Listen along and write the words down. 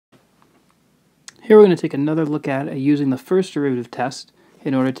Here we're going to take another look at using the first derivative test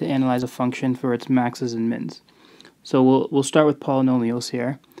in order to analyze a function for its maxes and mins. So we'll start with polynomials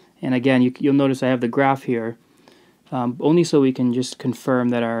here, and again you'll notice I have the graph here only so we can just confirm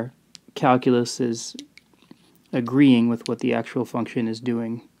that our calculus is agreeing with what the actual function is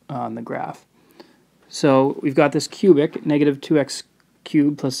doing on the graph. So we've got this cubic, negative 2x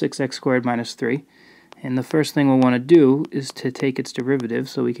cubed plus 6x squared minus 3. And the first thing we'll want to do is to take its derivative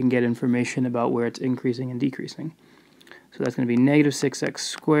so we can get information about where it's increasing and decreasing. So that's going to be negative 6x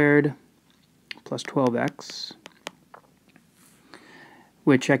squared plus 12x,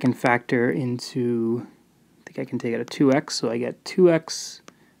 which I can factor into, I think I can take out a 2x, so I get 2x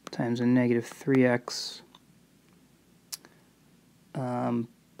times a negative 3x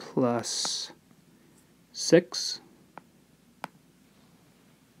plus 6.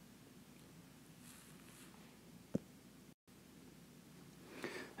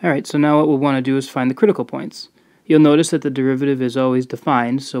 Alright, so now what we'll want to do is find the critical points. You'll notice that the derivative is always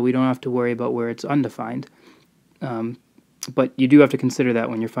defined, so we don't have to worry about where it's undefined. But you do have to consider that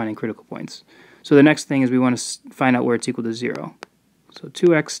when you're finding critical points. So the next thing is we want to find out where it's equal to 0. So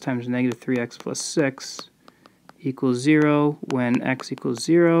 2x times negative 3x plus 6 equals 0 when x equals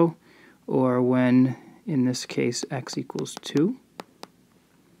 0, or when, in this case, x equals 2.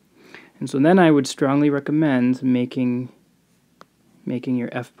 And so then I would strongly recommend making your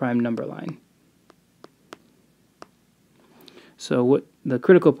f prime number line. So what the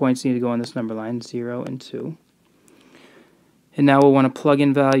critical points need to go on this number line, 0 and 2. And now we'll want to plug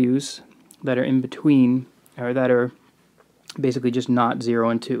in values that are in between, or that are basically just not 0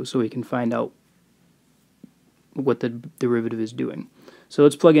 and 2, so we can find out what the derivative is doing. So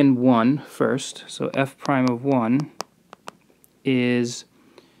let's plug in 1 first. So f prime of 1 is,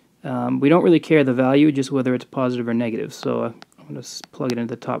 we don't really care the value, just whether it's positive or negative. So I'm going to plug it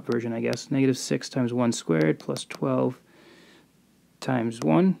into the top version, I guess. Negative 6 times 1 squared plus 12 times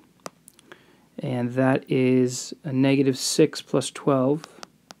 1. And that is a negative 6 plus 12,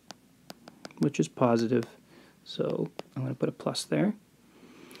 which is positive. So I'm going to put a plus there.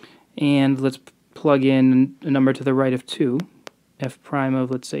 And let's plug in a number to the right of 2, f prime of,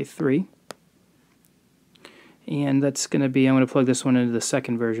 let's say, 3. And that's going to be, I'm going to plug this one into the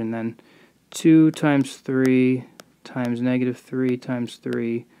second version then. 2 times 3 times negative 3 times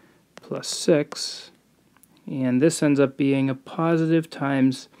 3 plus 6. And this ends up being a positive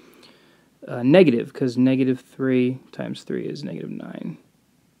times negative, because negative 3 times 3 is negative 9.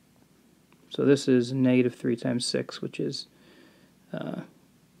 So this is negative 3 times 6, which is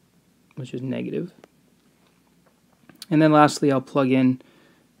negative. And then lastly, I'll plug in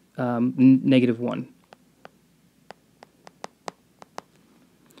negative 1.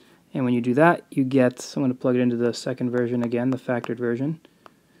 And when you do that, you get, I'm going to plug it into the second version again, the factored version.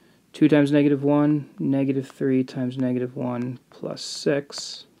 2 times negative 1, negative 3 times negative 1 plus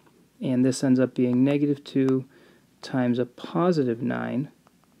 6. And this ends up being negative 2 times a positive 9,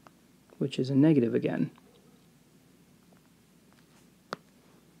 which is a negative again.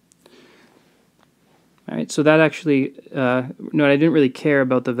 Alright, so that actually, no, I didn't really care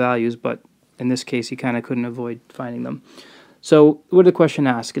about the values, but in this case you kind of couldn't avoid finding them. So what did the question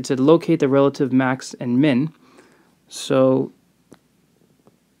ask? It said locate the relative max and min. So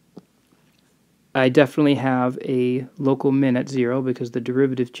I definitely have a local min at 0 because the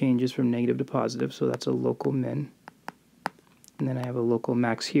derivative changes from negative to positive, so that's a local min. And then I have a local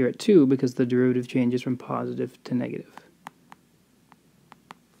max here at 2 because the derivative changes from positive to negative.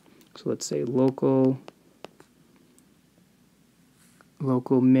 So let's say local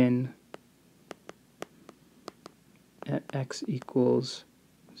min at x equals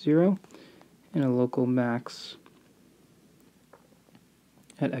 0, and a local max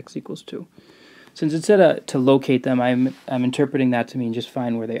at x equals 2. Since it said to locate them, I'm interpreting that to mean just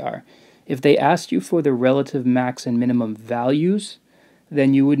find where they are. If they asked you for the relative max and minimum values,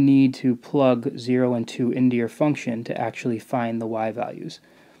 then you would need to plug 0 and 2 into your function to actually find the y values.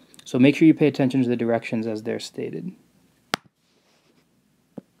 So make sure you pay attention to the directions as they're stated.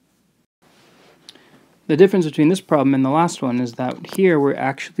 The difference between this problem and the last one is that here we're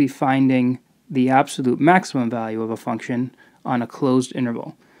actually finding the absolute maximum value of a function on a closed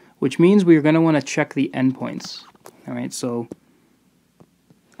interval, which means we're going to want to check the endpoints. Alright, so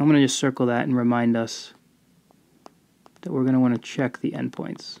I'm going to just circle that and remind us that we're going to want to check the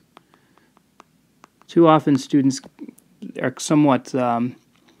endpoints. Too often students are somewhat, I don't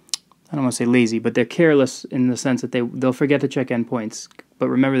want to say lazy, but they're careless in the sense that they'll forget to check endpoints. But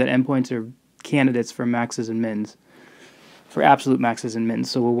remember that endpoints are candidates for maxes and mins, for absolute maxes and mins,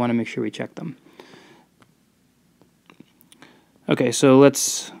 so we'll want to make sure we check them. Okay, so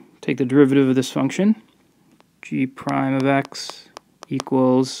let's take the derivative of this function. G prime of x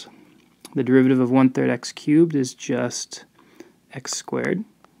equals the derivative of 1/3 x cubed is just x squared,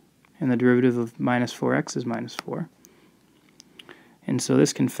 and the derivative of minus 4x is minus 4. And so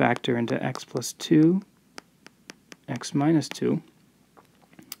this can factor into x plus 2, x minus 2,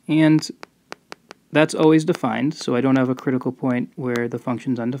 and that's always defined, so I don't have a critical point where the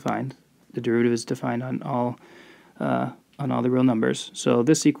function's undefined. The derivative is defined on all the real numbers. So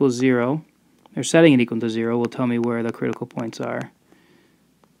this equals 0, or setting it equal to 0 will tell me where the critical points are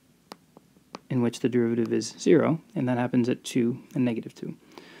in which the derivative is 0, and that happens at 2 and negative 2.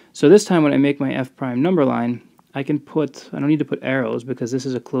 So this time when I make my f prime number line, I don't need to put arrows because this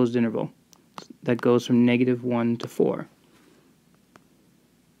is a closed interval that goes from -1 to 4.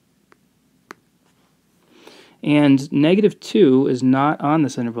 And -2 is not on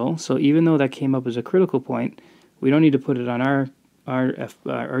this interval, so even though that came up as a critical point, we don't need to put it on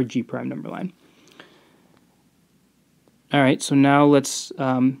our G prime number line. All right, so now let's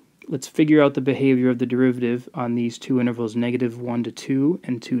figure out the behavior of the derivative on these two intervals, -1 to 2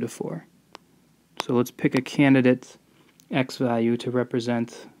 and 2 to 4. So let's pick a candidate x value to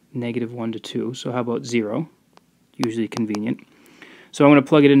represent -1 to 2. So how about 0? Usually convenient. So I'm going to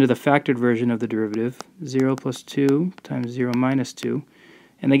plug it into the factored version of the derivative, 0 plus 2 times 0 minus 2.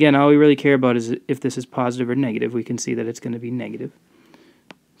 And again, all we really care about is if this is positive or negative. We can see that it's going to be negative.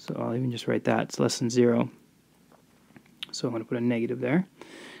 So I'll even just write that. It's less than 0. So I'm going to put a negative there.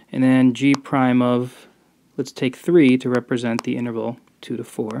 And then g prime of, let's take 3 to represent the interval 2 to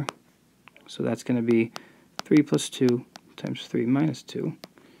 4. So that's going to be 3 plus 2 times 3 minus 2,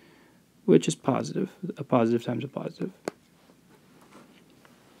 which is positive. A positive times a positive.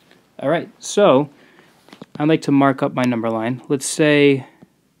 All right, so I'd like to mark up my number line. Let's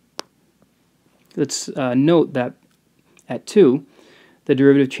note that at 2, the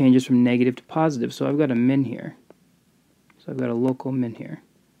derivative changes from negative to positive. So I've got a min here. So I've got a local min here.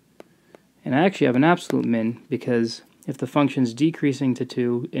 And I actually have an absolute min because if the function's decreasing to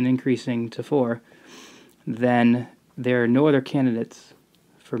 2 and increasing to 4, then there are no other candidates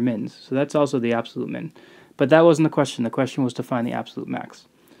for mins. So that's also the absolute min. But that wasn't the question. The question was to find the absolute max.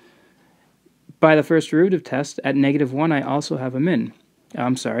 By the first derivative test, at -1, I also have a min. I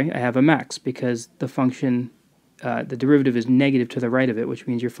have a max because the function, the derivative is negative to the right of it, which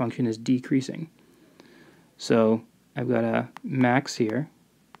means your function is decreasing. So I've got a max here,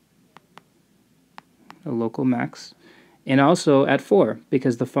 a local max, and also at 4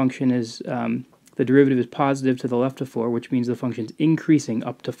 because the function is, the derivative is positive to the left of 4, which means the function is increasing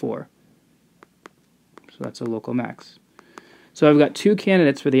up to 4. So that's a local max. So I've got two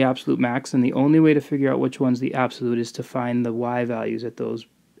candidates for the absolute max, and the only way to figure out which one's the absolute is to find the y values at those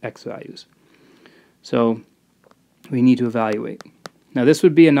x values. So we need to evaluate. Now this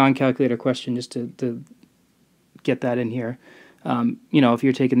would be a non-calculator question just to get that in here. You know, if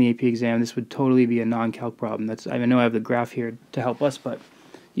you're taking the AP exam, this would totally be a non-calc problem. I know I have the graph here to help us, but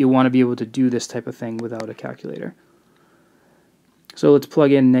you want to be able to do this type of thing without a calculator. So let's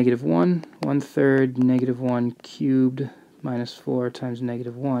plug in -1, 1/3, -1 cubed, minus 4 times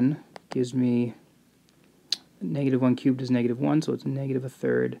 -1 gives me -1 cubed is -1, so it's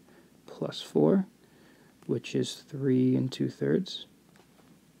 -1/3 plus 4, which is 3 2/3.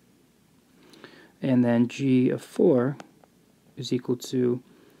 And then g of 4 is equal to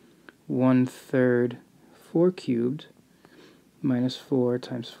 1/3 4 cubed minus 4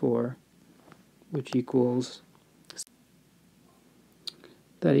 times 4, which equals,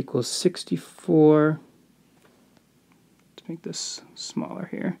 that equals 64. Make this smaller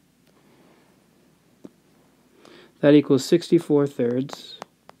here. That equals 64 thirds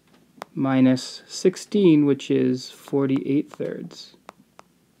minus 16, which is 48 thirds.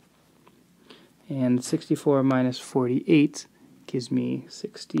 And 64 minus 48 gives me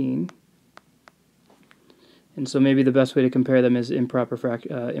 16. And so maybe the best way to compare them is improper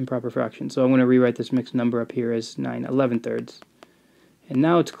fraction. So I'm going to rewrite this mixed number up here as 9/11 thirds. And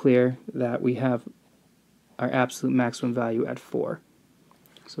now it's clear that we have our absolute maximum value at 4.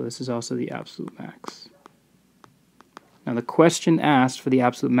 So this is also the absolute max. Now the question asked for the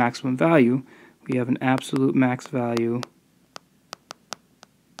absolute maximum value, we have an absolute max value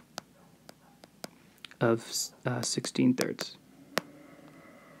of 16 thirds.